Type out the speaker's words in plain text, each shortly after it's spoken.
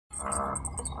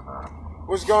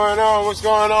What's going on? What's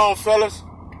going on, fellas?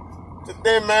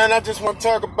 Today, man, I just want to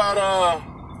talk about,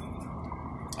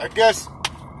 I guess,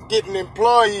 getting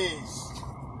employees.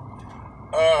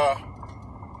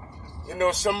 You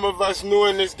know, some of us new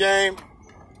in this game,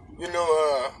 you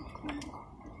know,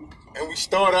 and we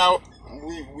start out,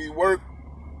 we work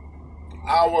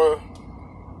our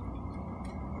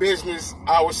business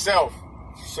ourselves.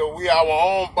 So we our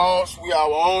own boss, we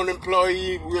our own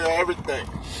employee, we are everything.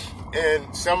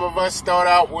 And some of us start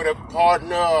out with a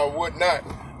partner or whatnot.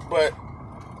 But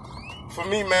for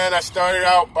me, man, I started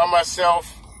out by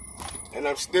myself, and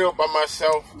I'm still by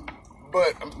myself.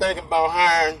 But I'm thinking about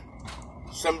hiring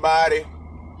somebody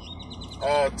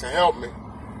to help me,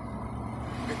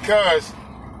 because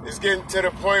it's getting to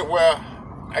the point where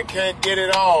I can't get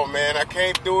it all, man. I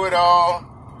can't do it all,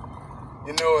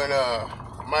 you know. And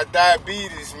my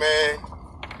diabetes, man,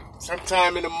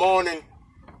 sometime in the morning,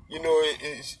 you know,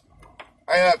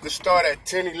 I have to start at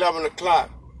 10, 11 o'clock.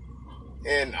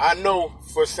 And I know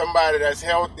for somebody that's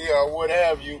healthy or what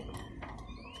have you,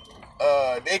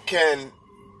 they can,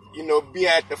 you know, be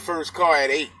at the first car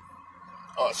at 8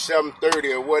 or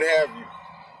 7:30 or what have you.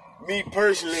 Me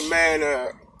personally, man,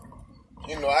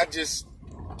 you know, I just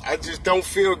don't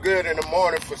feel good in the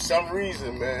morning for some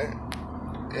reason, man.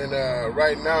 And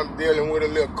right now I'm dealing with a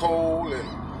little cold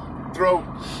and throat.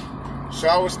 So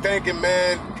I was thinking,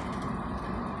 man,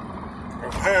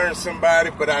 of hiring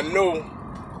somebody, but I know,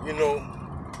 you know,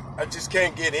 I just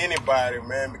can't get anybody,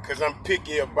 man, because I'm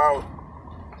picky about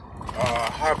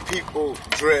how people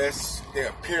dress, their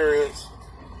appearance,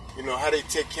 you know, how they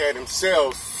take care of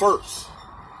themselves first.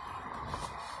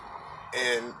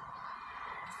 And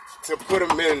to put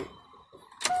them in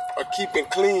a keeping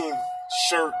clean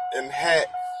shirt and hat,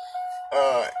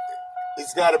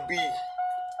 it's got to be,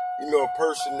 you know, a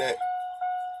person that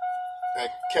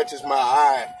catches my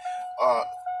eye,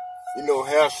 you know,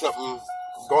 have something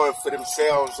going for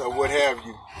themselves or what have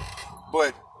you.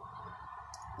 But,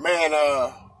 man,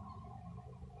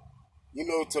 you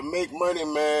know, to make money,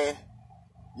 man,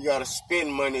 you got to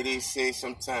spend money, they say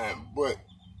sometimes. But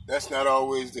that's not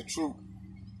always the truth.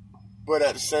 But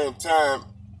at the same time,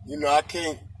 you know, I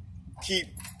can't keep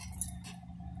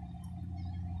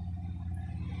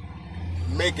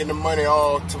making the money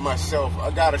all to myself.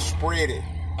 I got to spread it.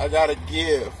 I got to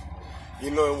give. You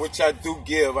know, in which I do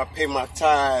give. I pay my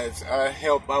tithes. I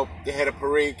help out. They had a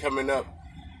parade coming up.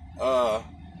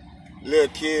 Little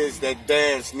kids that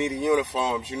dance needed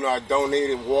uniforms. You know, I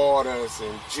donated waters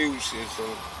and juices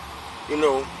and, you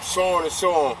know, so on and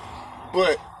so on.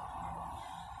 But,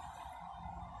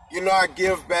 you know, I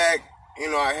give back.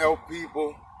 You know, I help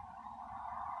people.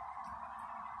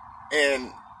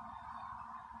 And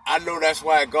I know that's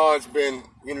why God's been,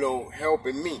 you know,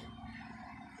 helping me.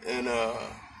 And,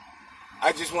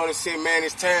 I just want to say, man,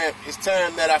 it's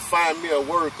time that I find me a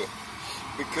worker,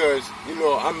 because, you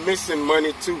know, I'm missing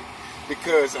money too,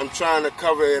 because I'm trying to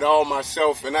cover it all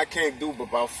myself, and I can't do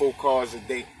about 4 cars a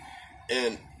day.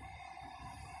 And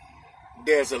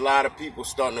there's a lot of people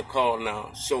starting to call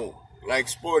now. So, like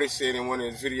Sporty said in one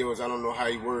of his videos, I don't know how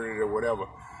he worded it or whatever,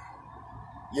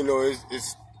 you know,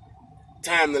 it's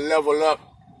time to level up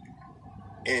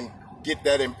and get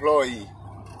that employee,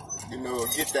 you know,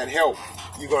 get that help.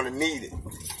 You're going to need it.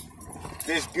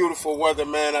 This beautiful weather,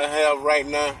 man, I have right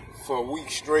now for a week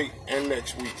straight, and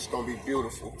next week's going to be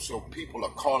beautiful. So people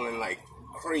are calling like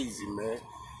crazy, man.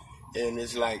 And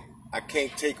it's like, I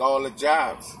can't take all the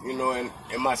jobs, you know, and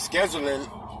my scheduling,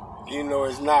 you know,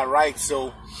 is not right.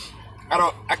 So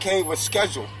I can't even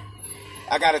schedule.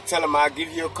 I got to tell them I'll give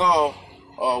you a call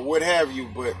or what have you.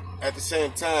 But at the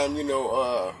same time, you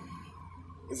know,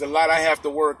 there's a lot I have to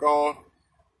work on.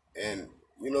 And,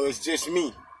 you know, it's just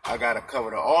me. I got to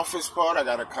cover the office part. I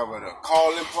got to cover the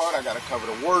calling part. I got to cover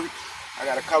the work. I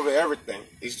got to cover everything.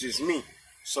 It's just me.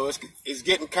 So it's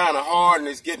getting kind of hard, and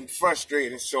it's getting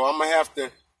frustrating. So I'm going to have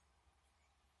to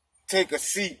take a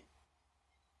seat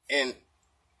and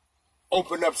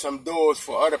open up some doors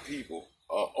for other people.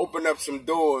 Open up some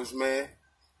doors, man,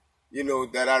 you know,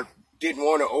 that I didn't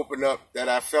want to open up, that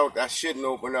I felt I shouldn't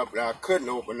open up, that I couldn't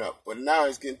open up. But now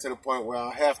it's getting to the point where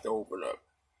I have to open up.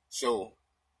 So,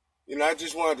 you know, I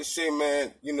just wanted to say,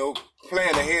 man, you know,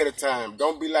 plan ahead of time.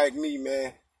 Don't be like me,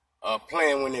 man,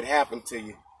 plan when it happened to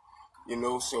you. You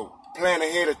know, so plan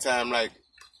ahead of time. Like,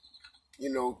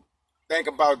 you know, think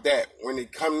about that. When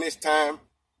it come this time,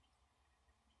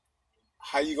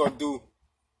 how you going to do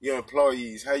your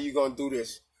employees? How you going to do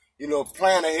this? You know,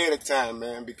 plan ahead of time,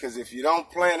 man, because if you don't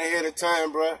plan ahead of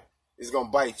time, bro, it's going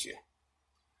to bite you.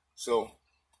 So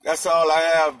that's all I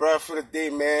have, bro, for the day,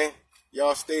 man.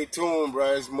 Y'all stay tuned, bro.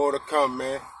 There's more to come,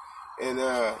 man. And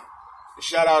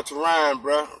Shout out to Ryan,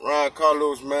 bro. Ryan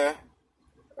Carlos, man.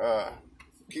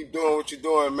 Keep doing what you're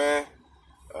doing, man.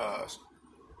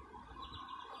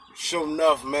 Sure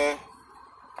enough, man.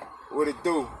 What it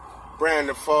do?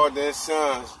 Brandon Father and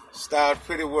Sons, Styles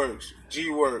Pretty Works, G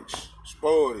Works,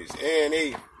 Sporties,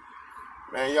 A&E.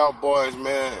 Man, y'all boys,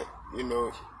 man, you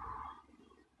know,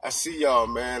 I see y'all,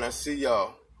 man. I see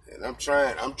y'all. And I'm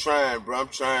trying, bro. I'm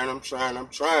trying.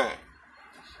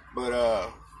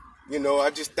 But, you know, I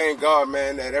just thank God,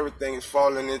 man, that everything is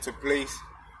falling into place.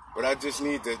 But I just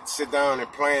need to sit down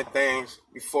and plan things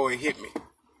before it hit me.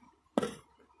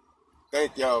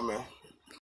 Thank y'all, man.